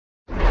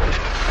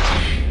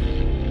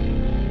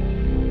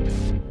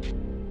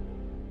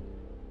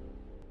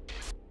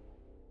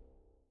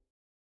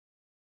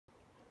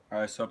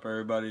Alright, what's up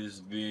everybody, this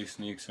is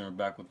Vasneaks and we're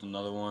back with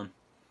another one.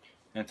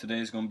 And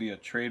today's going to be a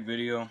trade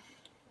video.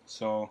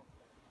 So,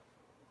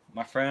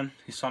 my friend,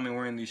 he saw me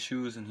wearing these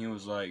shoes and he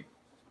was like,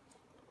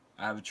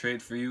 I have a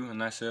trade for you.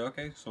 And I said,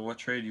 okay, so what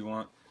trade you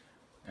want?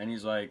 And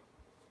he's like,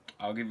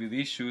 I'll give you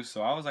these shoes.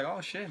 So I was like,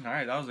 oh shit,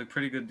 alright, that was a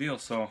pretty good deal.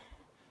 So,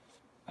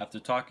 after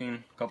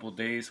talking a couple of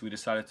days, we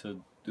decided to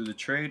do the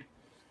trade.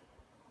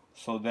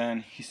 So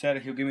then, he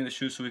said he'll give me the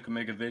shoes so we can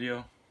make a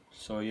video.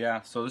 So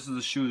yeah, so this is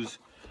the shoes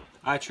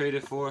I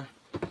traded for.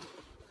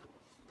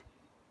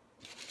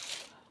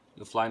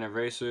 The Flyknit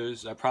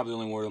racers, I probably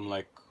only wore them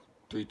like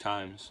 3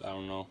 times, I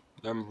don't know.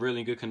 They're in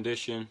really good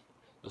condition.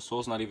 The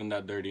sole's not even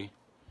that dirty.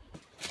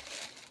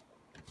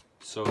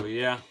 So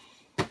yeah.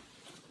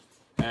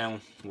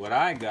 And what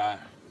I got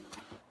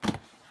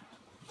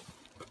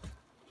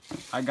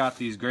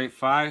these great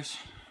 5s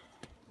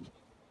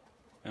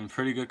in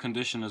pretty good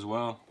condition as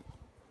well.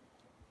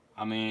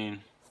 I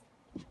mean,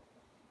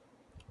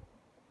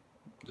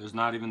 there's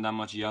not even that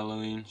much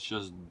yellowing, it's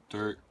just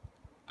dirt.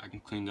 I can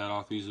clean that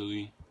off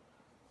easily.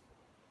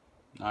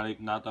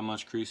 Not that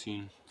much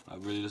creasing. It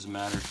really doesn't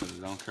matter because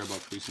I don't care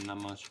about creasing that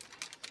much.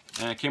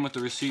 And it came with the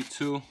receipt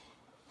too.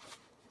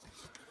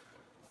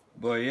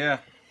 But yeah.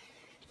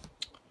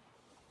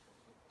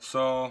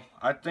 So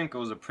I think it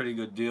was a pretty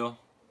good deal.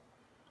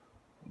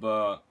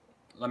 But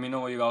let me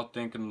know what you all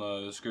think in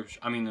the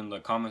description. In the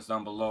comments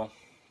down below.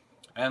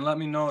 And let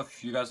me know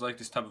if you guys like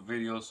this type of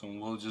videos,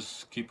 and we'll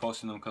just keep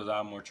posting them because I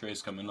have more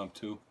trades coming up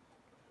too.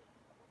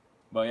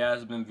 But yeah,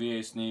 it's been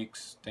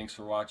Vasneaks. Thanks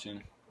for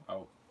watching.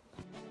 Out.